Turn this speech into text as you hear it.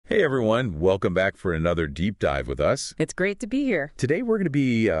Hey everyone, welcome back for another deep dive with us. It's great to be here. Today we're going to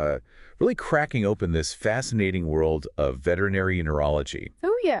be really cracking open this fascinating world of veterinary neurology.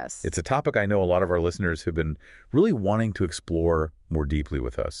 Oh, yes. It's a topic I know a lot of our listeners have been really wanting to explore more deeply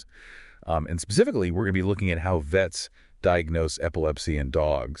with us. And specifically, we're going to be looking at how vets diagnose epilepsy in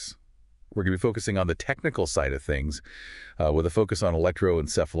dogs. We're going to be focusing on the technical side of things with a focus on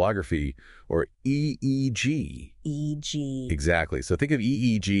electroencephalography, or EEG. EEG. Exactly. So think of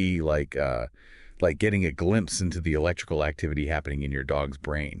EEG like getting a glimpse into the electrical activity happening in your dog's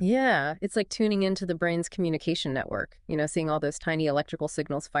brain. Yeah, it's like tuning into the brain's communication network, seeing all those tiny electrical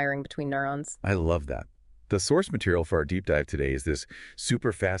signals firing between neurons. I love that. The source material for our deep dive today is this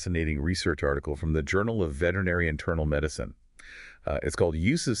super fascinating research article from the Journal of Veterinary Internal Medicine. It's called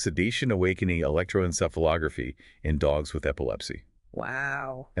Use of Sedation-Awakening Electroencephalography in Dogs with Epilepsy.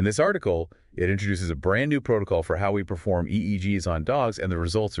 Wow. And this article, it introduces a brand new protocol for how we perform EEGs on dogs, and the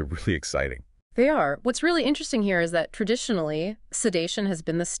results are really exciting. They are. What's really interesting here is that traditionally, sedation has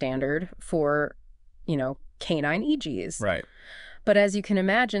been the standard for, canine EEGs. Right. But as you can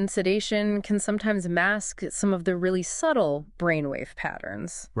imagine, sedation can sometimes mask some of the really subtle brainwave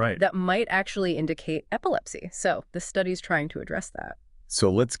patterns that might actually indicate epilepsy. So this study's trying to address that.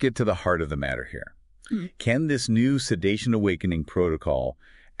 So let's get to the heart of the matter here. Can this new sedation awakening protocol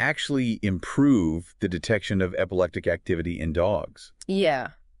actually improve the detection of epileptic activity in dogs? Yeah.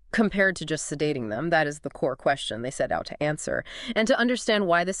 Compared to just sedating them, that is the core question they set out to answer. And to understand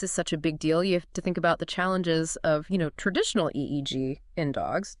why this is such a big deal, you have to think about the challenges of, traditional EEG in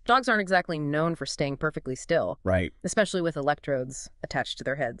dogs. Dogs aren't exactly known for staying perfectly still. Right. Especially with electrodes attached to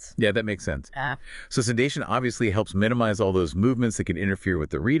their heads. Yeah, that makes sense. So sedation obviously helps minimize all those movements that can interfere with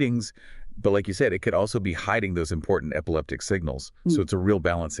the readings. But like you said, it could also be hiding those important epileptic signals. So it's a real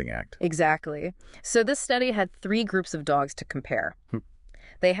balancing act. Exactly. So this study had 3 groups of dogs to compare.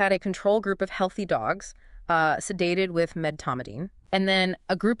 They had a control group of healthy dogs sedated with medetomidine, and then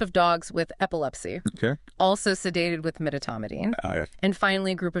a group of dogs with epilepsy, also sedated with medetomidine, and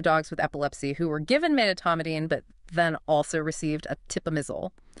finally a group of dogs with epilepsy who were given medetomidine but then also received a tipamizole,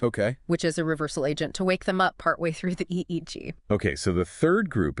 which is a reversal agent to wake them up partway through the EEG. Okay, so the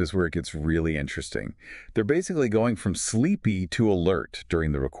third group is where it gets really interesting. They're basically going from sleepy to alert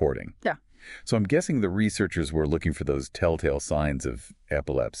during the recording. Yeah. So I'm guessing the researchers were looking for those telltale signs of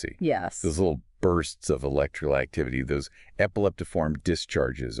epilepsy. Yes. Those little bursts of electrical activity, those epileptiform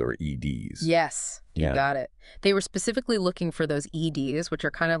discharges, or EDs. Yes, you got it. They were specifically looking for those EDs, which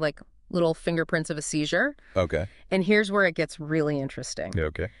are kind of like little fingerprints of a seizure. Okay. And here's where it gets really interesting.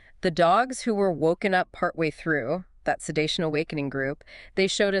 Okay. The dogs who were woken up partway through, that sedation awakening group, they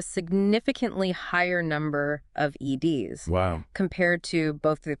showed a significantly higher number of EDs. Wow. Compared to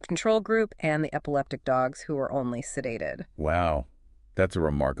both the control group and the epileptic dogs who were only sedated. Wow. That's a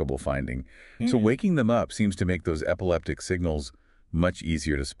remarkable finding. So waking them up seems to make those epileptic signals much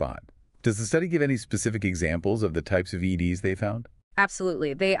easier to spot. Does the study give any specific examples of the types of EDs they found?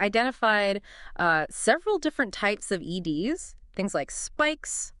 Absolutely. They identified several different types of EDs, things like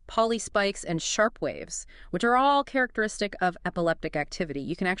spikes, polyspikes, and sharp waves, which are all characteristic of epileptic activity.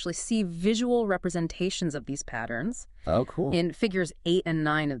 You can actually see visual representations of these patterns in figures 8 and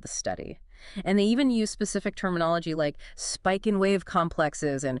 9 of the study. And they even use specific terminology like spike and wave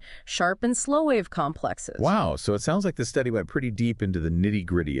complexes and sharp and slow wave complexes. Wow, so it sounds like the study went pretty deep into the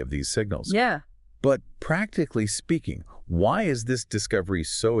nitty-gritty of these signals. Yeah. But practically speaking, why is this discovery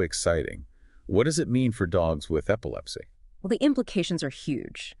so exciting? What does it mean for dogs with epilepsy? Well, the implications are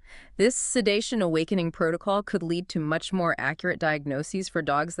huge. This sedation awakening protocol could lead to much more accurate diagnoses for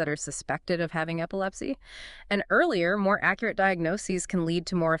dogs that are suspected of having epilepsy. And earlier, more accurate diagnoses can lead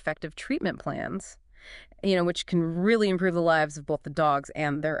to more effective treatment plans, which can really improve the lives of both the dogs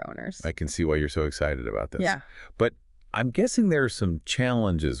and their owners. I can see why you're so excited about this. Yeah. But I'm guessing there are some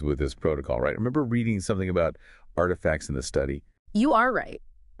challenges with this protocol, right? I remember reading something about artifacts in the study. You are right.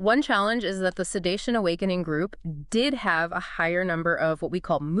 One challenge is that the sedation awakening group did have a higher number of what we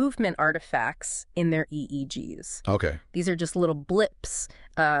call movement artifacts in their EEGs. Okay. These are just little blips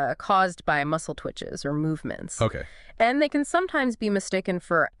caused by muscle twitches or movements. Okay. And they can sometimes be mistaken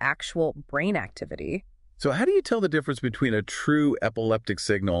for actual brain activity. So how do you tell the difference between a true epileptic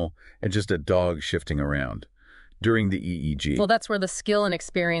signal and just a dog shifting around during the EEG? Well, that's where the skill and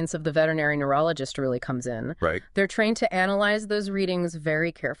experience of the veterinary neurologist really comes in. Right. They're trained to analyze those readings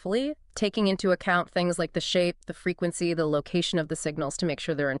very carefully taking into account things like the shape, the frequency, the location of the signals to make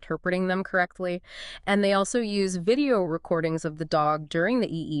sure they're interpreting them correctly. And they also use video recordings of the dog during the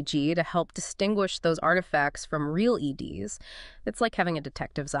EEG to help distinguish those artifacts from real EDs. It's like having a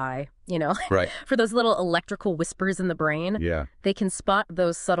detective's eye, Right. for those little electrical whispers in the brain. Yeah. They can spot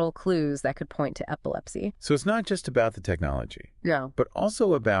those subtle clues that could point to epilepsy. So it's not just about the technology, No. but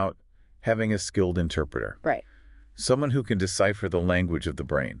also about having a skilled interpreter. Right. Someone who can decipher the language of the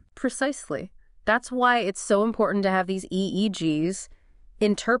brain. Precisely. That's why it's so important to have these EEGs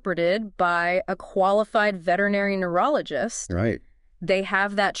interpreted by a qualified veterinary neurologist. Right. They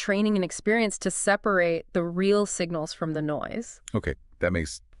have that training and experience to separate the real signals from the noise. Okay, that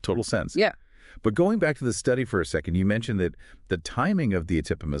makes total sense. Yeah. But going back to the study for a second, you mentioned that the timing of the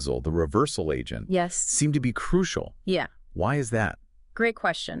atipamezole, the reversal agent, Yes. seemed to be crucial. Yeah. Why is that? Great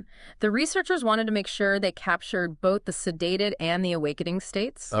question. The researchers wanted to make sure they captured both the sedated and the awakening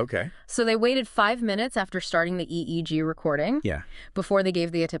states. Okay. So they waited 5 minutes after starting the EEG recording Yeah. before they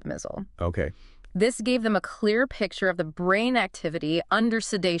gave the atipamezole. Okay. This gave them a clear picture of the brain activity under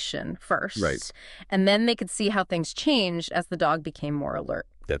sedation first. Right. And then they could see how things changed as the dog became more alert.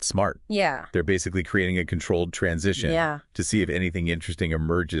 That's smart. Yeah. They're basically creating a controlled transition to see if anything interesting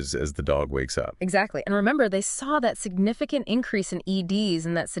emerges as the dog wakes up. Exactly. And remember, they saw that significant increase in EDs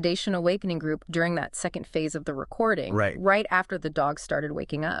in that sedation-awakening group during that second phase of the recording. Right after the dog started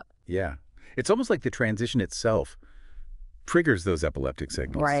waking up. Yeah. It's almost like the transition itself triggers those epileptic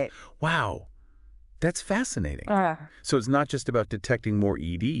signals. Right. Wow. That's fascinating. So it's not just about detecting more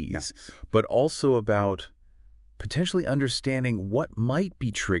EDs, but also about potentially understanding what might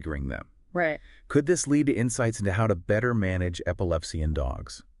be triggering them. Right. Could this lead to insights into how to better manage epilepsy in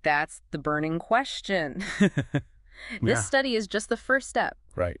dogs? That's the burning question. This study is just the first step.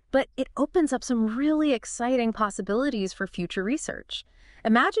 Right. But it opens up some really exciting possibilities for future research.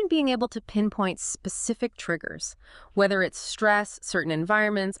 Imagine being able to pinpoint specific triggers, whether it's stress, certain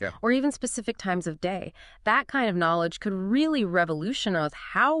environments, or even specific times of day. That kind of knowledge could really revolutionize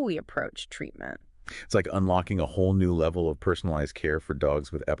how we approach treatment. It's like unlocking a whole new level of personalized care for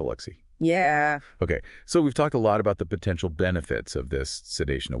dogs with epilepsy. Yeah. Okay, so we've talked a lot about the potential benefits of this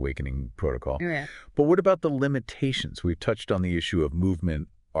sedation awakening protocol. Yeah. But what about the limitations? We've touched on the issue of movement,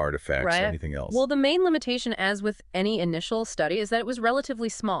 artifacts, anything else. Well, the main limitation, as with any initial study, is that it was relatively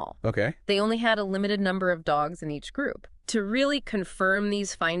small. Okay. They only had a limited number of dogs in each group. To really confirm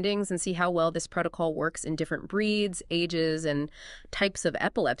these findings and see how well this protocol works in different breeds, ages, and types of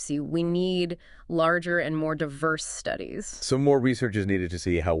epilepsy, we need larger and more diverse studies. So more research is needed to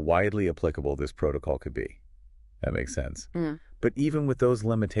see how widely applicable this protocol could be. That makes sense. But even with those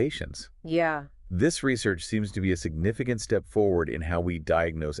limitations, this research seems to be a significant step forward in how we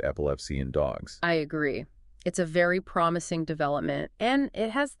diagnose epilepsy in dogs. I agree. It's a very promising development, and it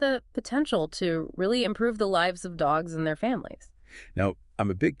has the potential to really improve the lives of dogs and their families. Now,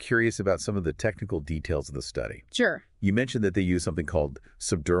 I'm a bit curious about some of the technical details of the study. Sure. You mentioned that they use something called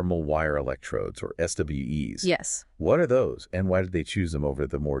subdermal wire electrodes, or SWEs. Yes. What are those, and why did they choose them over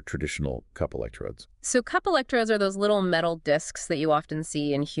the more traditional cup electrodes? So cup electrodes are those little metal discs that you often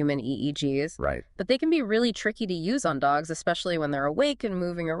see in human EEGs. Right. But they can be really tricky to use on dogs, especially when they're awake and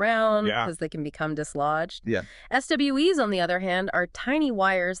moving around, because they can become dislodged. Yeah. SWEs, on the other hand, are tiny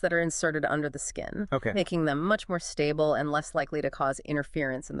wires that are inserted under the skin, making them much more stable and less likely to cause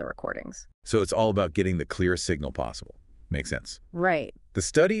interference in the recordings. So it's all about getting the clearest signal possible. Makes sense. Right. The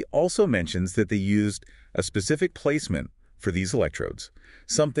study also mentions that they used a specific placement for these electrodes,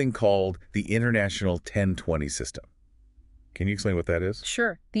 something called the International 1020 system. Can you explain what that is?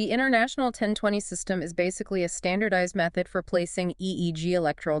 Sure. The International 1020 system is basically a standardized method for placing EEG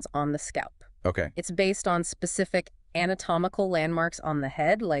electrodes on the scalp. Okay. It's based on specific anatomical landmarks on the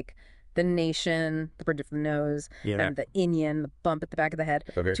head, like the nation, the bridge of the nose, and the inion, the bump at the back of the head,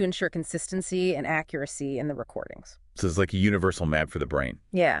 to ensure consistency and accuracy in the recordings. So it's like a universal map for the brain.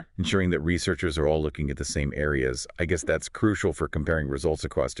 Yeah. Ensuring that researchers are all looking at the same areas. I guess that's crucial for comparing results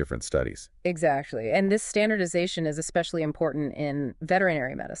across different studies. Exactly. And this standardization is especially important in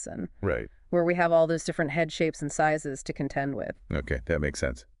veterinary medicine. Right. Where we have all those different head shapes and sizes to contend with. Okay, that makes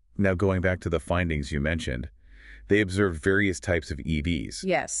sense. Now, going back to the findings you mentioned, they observed various types of EVs.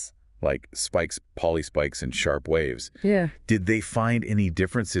 Yes. Like spikes, polyspikes, and sharp waves. Yeah. Did they find any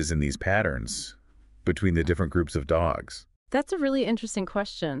differences in these patterns between the different groups of dogs? That's a really interesting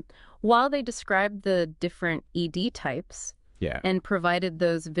question. While they described the different ED types and provided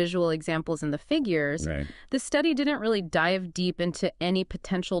those visual examples in the figures, the study didn't really dive deep into any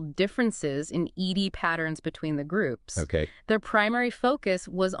potential differences in ED patterns between the groups. Okay. Their primary focus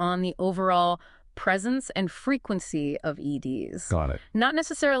was on the overall presence and frequency of EDs. Got it. Not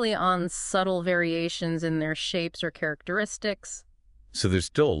necessarily on subtle variations in their shapes or characteristics. So there's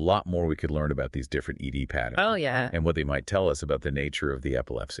still a lot more we could learn about these different ED patterns. Oh, yeah. And what they might tell us about the nature of the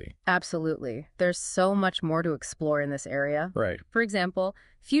epilepsy. Absolutely. There's so much more to explore in this area. Right. For example,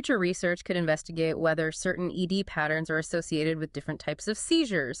 future research could investigate whether certain ED patterns are associated with different types of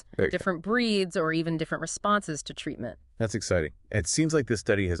seizures, different breeds, or even different responses to treatment. That's exciting. It seems like this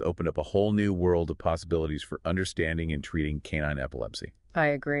study has opened up a whole new world of possibilities for understanding and treating canine epilepsy. I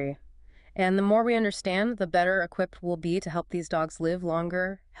agree. And the more we understand, the better equipped we'll be to help these dogs live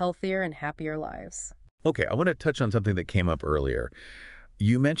longer, healthier, and happier lives. Okay, I want to touch on something that came up earlier.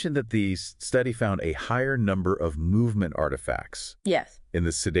 You mentioned that the study found a higher number of movement artifacts. Yes. In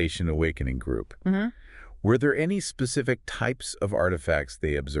the sedation-awakening group. Mm-hmm. Were there any specific types of artifacts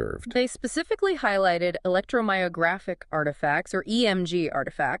they observed? They specifically highlighted electromyographic artifacts, or EMG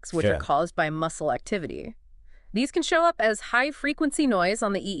artifacts, which are caused by muscle activity. These can show up as high-frequency noise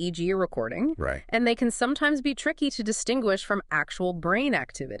on the EEG recording, and they can sometimes be tricky to distinguish from actual brain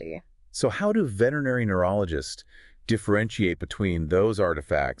activity. So how do veterinary neurologists differentiate between those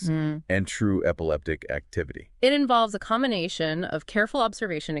artifacts and true epileptic activity? It involves a combination of careful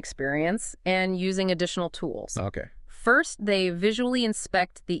observation experience and using additional tools. Okay. First, they visually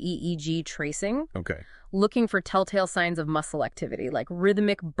inspect the EEG tracing, looking for telltale signs of muscle activity, like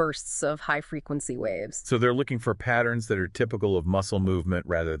rhythmic bursts of high-frequency waves. So they're looking for patterns that are typical of muscle movement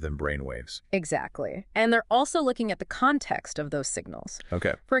rather than brain waves. Exactly. And they're also looking at the context of those signals.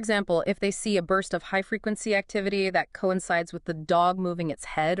 Okay. For example, if they see a burst of high-frequency activity that coincides with the dog moving its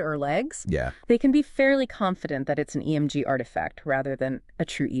head or legs, they can be fairly confident that it's an EMG artifact rather than a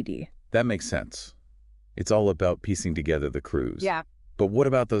true ED. That makes sense. It's all about piecing together the clues. Yeah. But what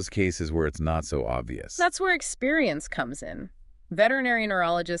about those cases where it's not so obvious? That's where experience comes in. Veterinary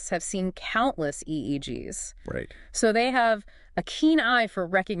neurologists have seen countless EEGs. Right. So they have a keen eye for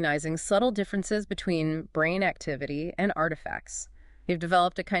recognizing subtle differences between brain activity and artifacts. They've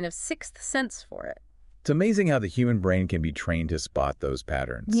developed a kind of sixth sense for it. It's amazing how the human brain can be trained to spot those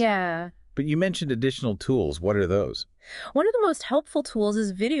patterns. Yeah. But you mentioned additional tools. What are those? One of the most helpful tools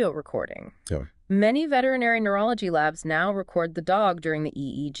is video recording. Oh. Many veterinary neurology labs now record the dog during the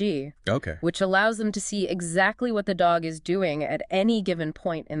EEG, which allows them to see exactly what the dog is doing at any given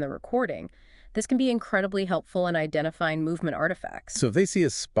point in the recording. This can be incredibly helpful in identifying movement artifacts. So if they see a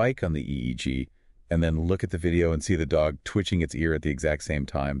spike on the EEG and then look at the video and see the dog twitching its ear at the exact same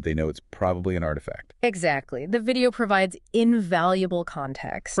time, they know it's probably an artifact. Exactly. The video provides invaluable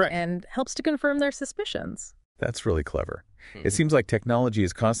context and helps to confirm their suspicions. That's really clever. It seems like technology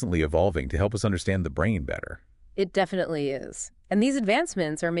is constantly evolving to help us understand the brain better. It definitely is. And these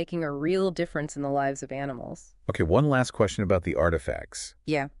advancements are making a real difference in the lives of animals. Okay, one last question about the artifacts.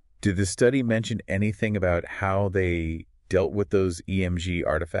 Yeah. Did the study mention anything about how they dealt with those EMG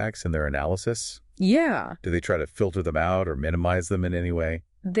artifacts in their analysis? Yeah. Do they try to filter them out or minimize them in any way?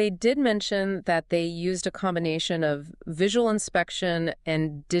 They did mention that they used a combination of visual inspection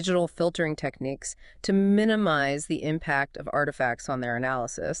and digital filtering techniques to minimize the impact of artifacts on their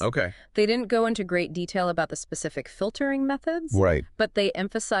analysis. Okay. They didn't go into great detail about the specific filtering methods, but they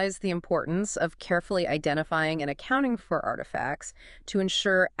emphasized the importance of carefully identifying and accounting for artifacts to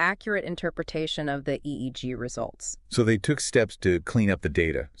ensure accurate interpretation of the EEG results. So they took steps to clean up the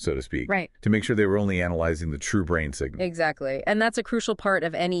data, so to speak, to make sure they were only analyzing the true brain signal. Exactly. And that's a crucial part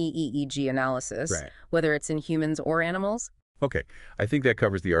of any EEG analysis, whether it's in humans or animals. Okay. I think that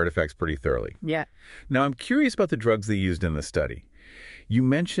covers the artifacts pretty thoroughly. Yeah. Now, I'm curious about the drugs they used in the study. You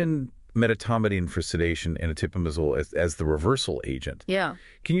mentioned medetomidine for sedation and atipamezole as the reversal agent. Yeah.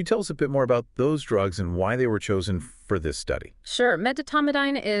 Can you tell us a bit more about those drugs and why they were chosen for this study? Sure.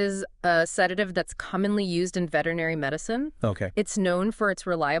 Medetomidine is a sedative that's commonly used in veterinary medicine. Okay. It's known for its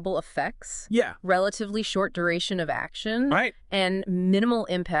reliable effects, relatively short duration of action, and minimal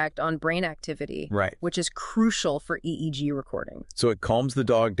impact on brain activity, which is crucial for EEG recording. So it calms the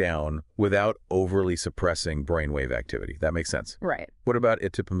dog down without overly suppressing brainwave activity. That makes sense. Right. What about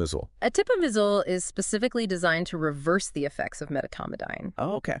atipamezole? Atipamezole is specifically designed to reverse the effects of medetomidine.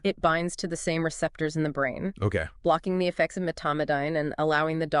 Oh, okay. It binds to the same receptors in the brain, blocking the effects of medetomidine and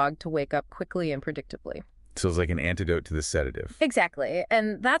allowing the dog to wake up quickly and predictably. So it's like an antidote to the sedative. Exactly.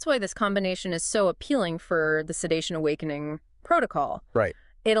 And that's why this combination is so appealing for the sedation-awakening protocol. Right.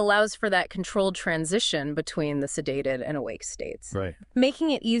 It allows for that controlled transition between the sedated and awake states,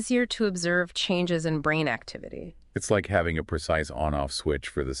 making it easier to observe changes in brain activity. It's like having a precise on-off switch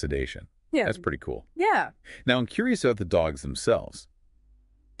for the sedation. Yeah. That's pretty cool. Yeah. Now, I'm curious about the dogs themselves.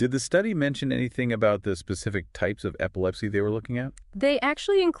 Did the study mention anything about the specific types of epilepsy they were looking at? They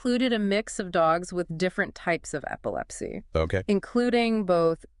actually included a mix of dogs with different types of epilepsy, Okay. including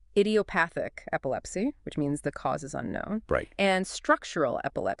both idiopathic epilepsy, which means the cause is unknown, Right. and structural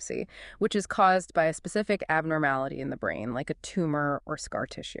epilepsy, which is caused by a specific abnormality in the brain, like a tumor or scar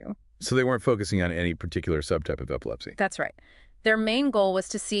tissue. So they weren't focusing on any particular subtype of epilepsy? That's right. Their main goal was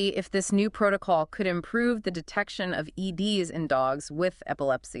to see if this new protocol could improve the detection of EDs in dogs with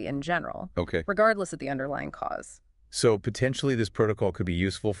epilepsy in general, Okay. regardless of the underlying cause. So potentially this protocol could be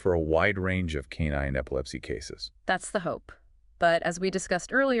useful for a wide range of canine epilepsy cases. That's the hope. But as we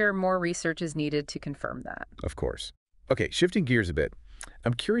discussed earlier, more research is needed to confirm that. Of course. Okay, shifting gears a bit.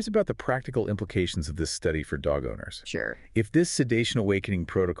 I'm curious about the practical implications of this study for dog owners. Sure. If this sedation-awakening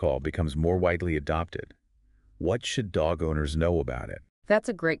protocol becomes more widely adopted, what should dog owners know about it? That's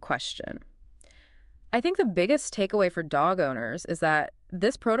a great question. I think the biggest takeaway for dog owners is that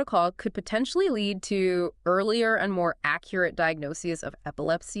this protocol could potentially lead to earlier and more accurate diagnoses of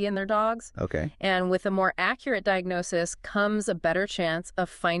epilepsy in their dogs. Okay. And with a more accurate diagnosis comes a better chance of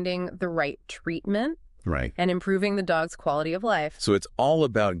finding the right treatment Right. and improving the dog's quality of life. So it's all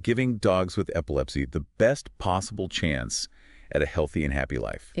about giving dogs with epilepsy the best possible chance at a healthy and happy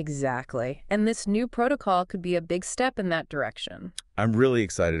life. Exactly. And this new protocol could be a big step in that direction. I'm really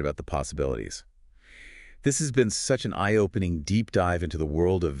excited about the possibilities. This has been such an eye-opening deep dive into the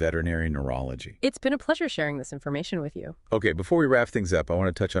world of veterinary neurology. It's been a pleasure sharing this information with you. Okay, before we wrap things up, I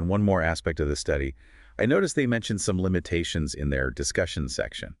want to touch on one more aspect of the study. I noticed they mentioned some limitations in their discussion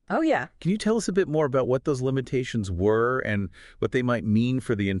section. Oh, yeah. Can you tell us a bit more about what those limitations were and what they might mean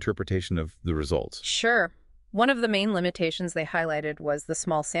for the interpretation of the results? Sure. One of the main limitations they highlighted was the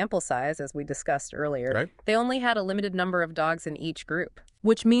small sample size, as we discussed earlier. Right. They only had a limited number of dogs in each group,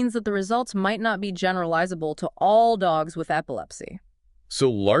 which means that the results might not be generalizable to all dogs with epilepsy.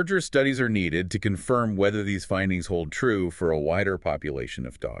 So larger studies are needed to confirm whether these findings hold true for a wider population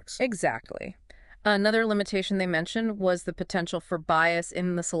of dogs. Exactly. Another limitation they mentioned was the potential for bias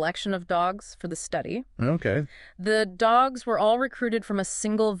in the selection of dogs for the study. Okay. The dogs were all recruited from a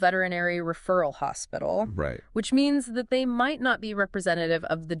single veterinary referral hospital, Right. which means that they might not be representative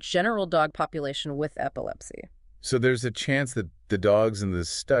of the general dog population with epilepsy. So there's a chance that the dogs in this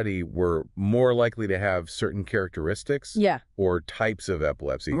study were more likely to have certain characteristics Yeah. or types of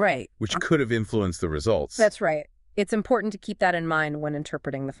epilepsy, Right. which could have influenced the results. That's right. It's important to keep that in mind when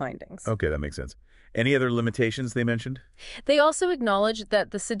interpreting the findings. Okay, that makes sense. Any other limitations they mentioned? They also acknowledged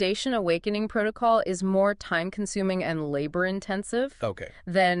that the sedation-awakening protocol is more time-consuming and labor-intensive Okay.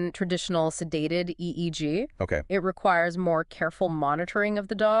 than traditional sedated EEG. Okay. It requires more careful monitoring of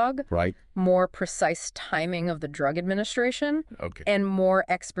the dog, Right. more precise timing of the drug administration, Okay. and more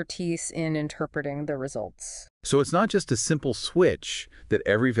expertise in interpreting the results. So it's not just a simple switch that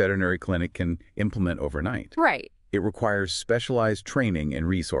every veterinary clinic can implement overnight. Right. It requires specialized training and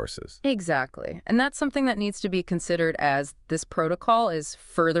resources. Exactly. And that's something that needs to be considered as this protocol is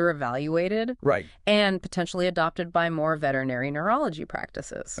further evaluated Right. and potentially adopted by more veterinary neurology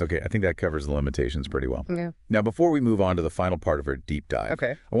practices. Okay, I think that covers the limitations pretty well. Yeah. Now, before we move on to the final part of our deep dive,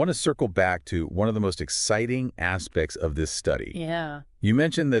 Okay. I want to circle back to one of the most exciting aspects of this study. Yeah. You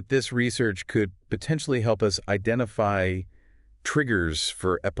mentioned that this research could potentially help us identify triggers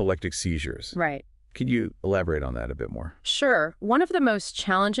for epileptic seizures. Right. Could you elaborate on that a bit more? Sure. One of the most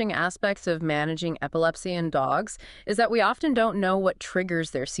challenging aspects of managing epilepsy in dogs is that we often don't know what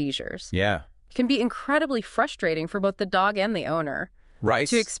triggers their seizures. Yeah. It can be incredibly frustrating for both the dog and the owner Right.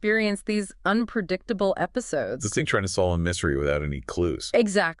 to experience these unpredictable episodes. It's like trying to solve a mystery without any clues.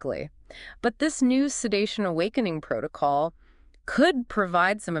 Exactly. But this new sedation-awakening protocol could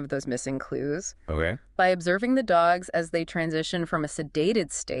provide some of those missing clues Okay. by observing the dogs as they transition from a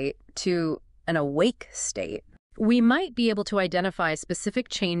sedated state to an awake state. We might be able to identify specific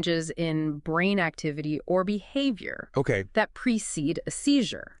changes in brain activity or behavior Okay. that precede a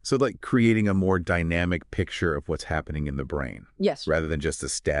seizure. So like creating a more dynamic picture of what's happening in the brain Yes, rather than just a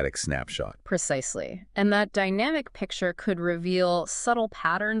static snapshot. precisely. And that dynamic picture could reveal subtle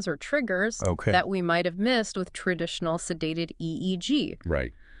patterns or triggers Okay. that we might have missed with traditional sedated EEG.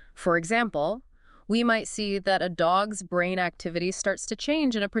 Right. For example, we might see that a dog's brain activity starts to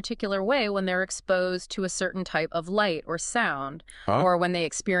change in a particular way when they're exposed to a certain type of light or sound, or when they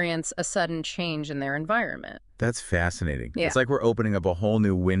experience a sudden change in their environment. That's fascinating. Yeah. It's like we're opening up a whole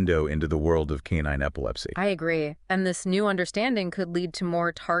new window into the world of canine epilepsy. I agree. And this new understanding could lead to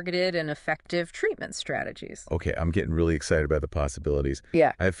more targeted and effective treatment strategies. Okay, I'm getting really excited about the possibilities.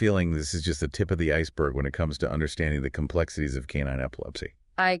 Yeah. I have a feeling this is just the tip of the iceberg when it comes to understanding the complexities of canine epilepsy.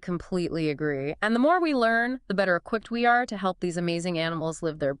 I completely agree. And the more we learn, the better equipped we are to help these amazing animals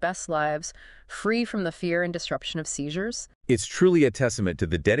live their best lives, free from the fear and disruption of seizures. It's truly a testament to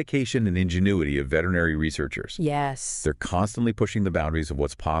the dedication and ingenuity of veterinary researchers. Yes. They're constantly pushing the boundaries of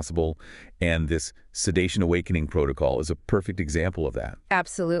what's possible, and this sedation-awakening protocol is a perfect example of that.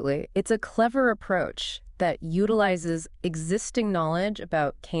 Absolutely. It's a clever approach that utilizes existing knowledge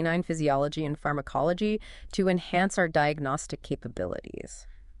about canine physiology and pharmacology to enhance our diagnostic capabilities.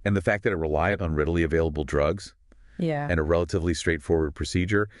 And the fact that it relied on readily available drugs and a relatively straightforward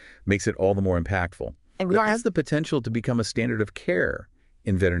procedure makes it all the more impactful. And it has the potential to become a standard of care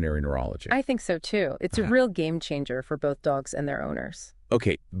in veterinary neurology. I think so, too. It's a real game changer for both dogs and their owners.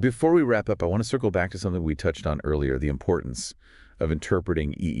 Okay, before we wrap up, I want to circle back to something we touched on earlier, the importance of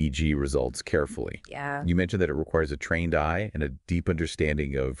interpreting EEG results carefully. Yeah. You mentioned that it requires a trained eye and a deep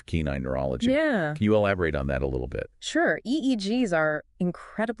understanding of canine neurology. Yeah. Can you elaborate on that a little bit? Sure. EEGs are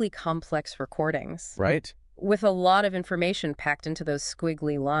incredibly complex recordings. Right? With a lot of information packed into those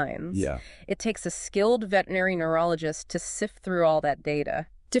squiggly lines. Yeah. It takes a skilled veterinary neurologist to sift through all that data,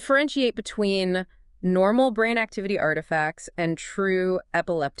 differentiate between normal brain activity artifacts and true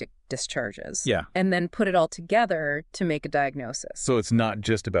epileptic discharges. Yeah. And then put it all together to make a diagnosis. So it's not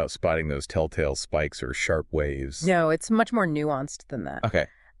just about spotting those telltale spikes or sharp waves. No, it's much more nuanced than that. Okay.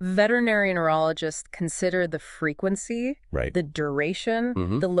 Veterinary neurologists consider the frequency, Right. the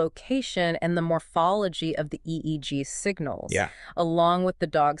duration, the location, and the morphology of the EEG signals, along with the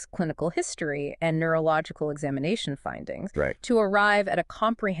dog's clinical history and neurological examination findings, to arrive at a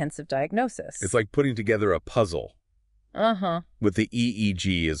comprehensive diagnosis. It's like putting together a puzzle. Uh-huh. With the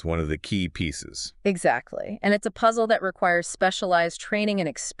EEG as one of the key pieces. Exactly. And it's a puzzle that requires specialized training and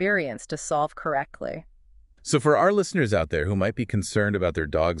experience to solve correctly. So for our listeners out there who might be concerned about their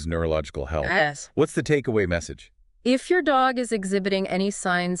dog's neurological health, what's the takeaway message? If your dog is exhibiting any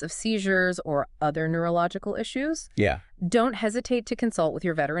signs of seizures or other neurological issues, don't hesitate to consult with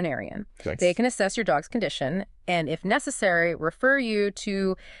your veterinarian. Thanks. They can assess your dog's condition and, if necessary, refer you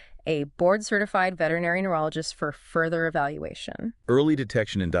to a board-certified veterinary neurologist for further evaluation. Early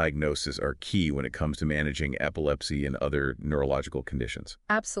detection and diagnosis are key when it comes to managing epilepsy and other neurological conditions.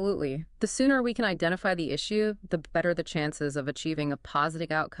 Absolutely. The sooner we can identify the issue, the better the chances of achieving a positive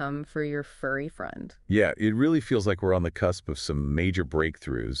outcome for your furry friend. Yeah, it really feels like we're on the cusp of some major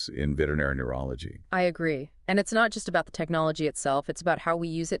breakthroughs in veterinary neurology. I agree. And it's not just about the technology itself. It's about how we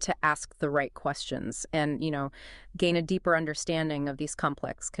use it to ask the right questions and, gain a deeper understanding of these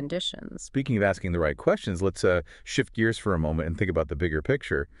complex conditions. Speaking of asking the right questions, let's shift gears for a moment and think about the bigger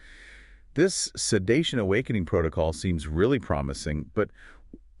picture. This sedation-awakening protocol seems really promising, but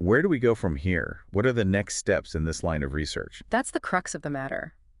where do we go from here? What are the next steps in this line of research? That's the crux of the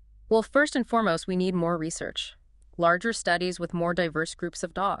matter. Well, first and foremost, we need more research. Larger studies with more diverse groups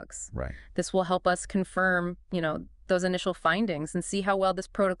of dogs. Right. This will help us confirm, those initial findings and see how well this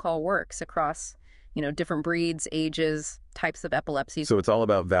protocol works across, different breeds, ages, types of epilepsy. So it's all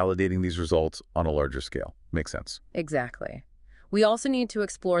about validating these results on a larger scale. Makes sense. Exactly. We also need to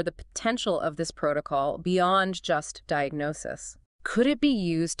explore the potential of this protocol beyond just diagnosis. Could it be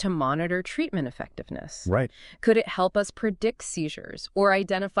used to monitor treatment effectiveness? Right. Could it help us predict seizures or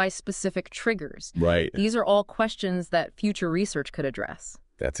identify specific triggers? Right. These are all questions that future research could address.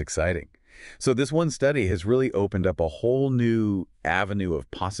 That's exciting. So this one study has really opened up a whole new avenue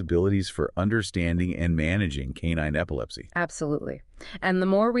of possibilities for understanding and managing canine epilepsy. Absolutely. And the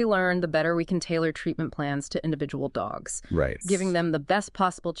more we learn, the better we can tailor treatment plans to individual dogs. Right. Giving them the best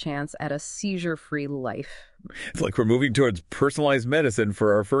possible chance at a seizure-free life. It's like we're moving towards personalized medicine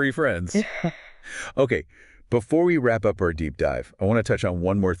for our furry friends. Okay, before we wrap up our deep dive, I want to touch on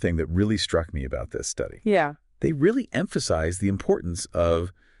one more thing that really struck me about this study. Yeah. They really emphasize the importance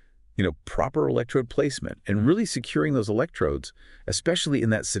of proper electrode placement and really securing those electrodes, especially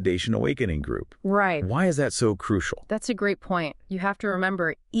in that sedation-awakening group. Right. Why is that so crucial? That's a great point. You have to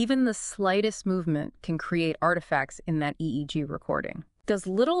remember, even the slightest movement can create artifacts in that EEG recording. Those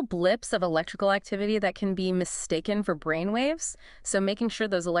little blips of electrical activity that can be mistaken for brainwaves. So making sure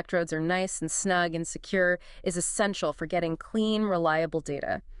those electrodes are nice and snug and secure is essential for getting clean, reliable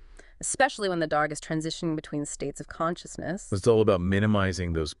data, especially when the dog is transitioning between states of consciousness. It's all about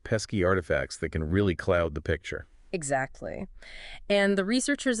minimizing those pesky artifacts that can really cloud the picture. Exactly. And the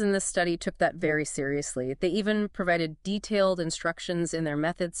researchers in this study took that very seriously. They even provided detailed instructions in their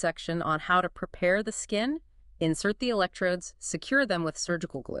methods section on how to prepare the skin, insert the electrodes, secure them with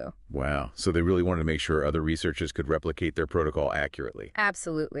surgical glue. Wow. So they really wanted to make sure other researchers could replicate their protocol accurately.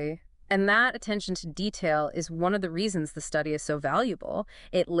 Absolutely. And that attention to detail is one of the reasons the study is so valuable.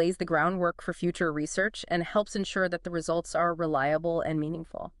 It lays the groundwork for future research and helps ensure that the results are reliable and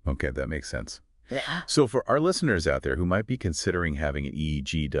meaningful. Okay, that makes sense. Yeah. So for our listeners out there who might be considering having an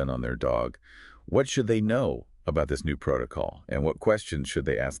EEG done on their dog, what should they know about this new protocol, and what questions should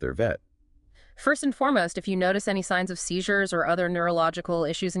they ask their vet? First and foremost, if you notice any signs of seizures or other neurological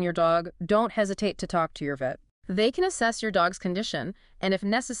issues in your dog, don't hesitate to talk to your vet. They can assess your dog's condition and, if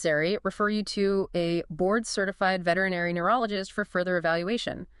necessary, refer you to a board-certified veterinary neurologist for further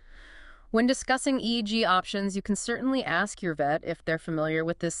evaluation. When discussing EEG options, you can certainly ask your vet if they're familiar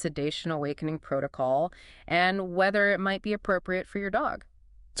with this sedation-awakening protocol and whether it might be appropriate for your dog.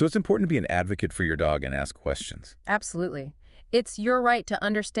 So it's important to be an advocate for your dog and ask questions. Absolutely. It's your right to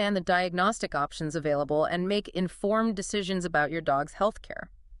understand the diagnostic options available and make informed decisions about your dog's health care.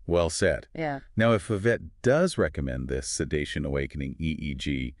 Well said. Yeah. Now, if a vet does recommend this sedation-awakening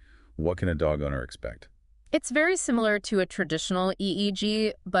EEG, what can a dog owner expect? It's very similar to a traditional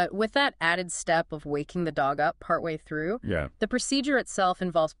EEG, but with that added step of waking the dog up partway through. Yeah. The procedure itself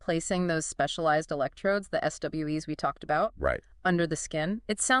involves placing those specialized electrodes, the SWEs we talked about, Right. under the skin.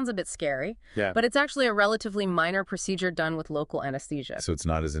 It sounds a bit scary, Yeah. but it's actually a relatively minor procedure done with local anesthesia. So it's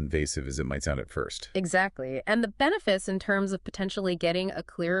not as invasive as it might sound at first. Exactly. And the benefits in terms of potentially getting a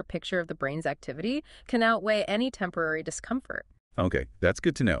clearer picture of the brain's activity can outweigh any temporary discomfort. Okay, that's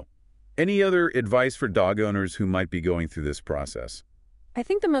good to know. Any other advice for dog owners who might be going through this process? I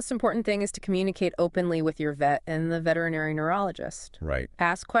think the most important thing is to communicate openly with your vet and the veterinary neurologist. Right.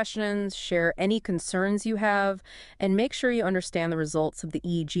 Ask questions, share any concerns you have, and make sure you understand the results of the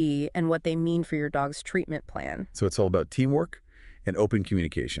EEG and what they mean for your dog's treatment plan. So it's all about teamwork and open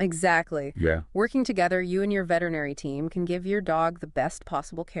communication. Exactly. Yeah. Working together, you and your veterinary team can give your dog the best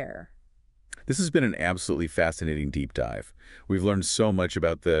possible care. This has been an absolutely fascinating deep dive. We've learned so much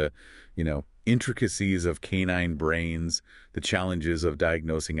about the, intricacies of canine brains, the challenges of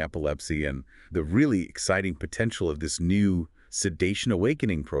diagnosing epilepsy, and the really exciting potential of this new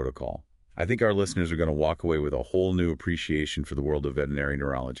sedation-awakening protocol. I think our listeners are going to walk away with a whole new appreciation for the world of veterinary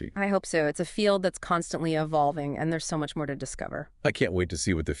neurology. I hope so. It's a field that's constantly evolving, and there's so much more to discover. I can't wait to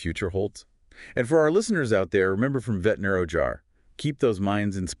see what the future holds. And for our listeners out there, remember from Vet NeuroJar, keep those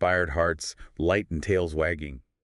minds-inspired hearts light and tails wagging.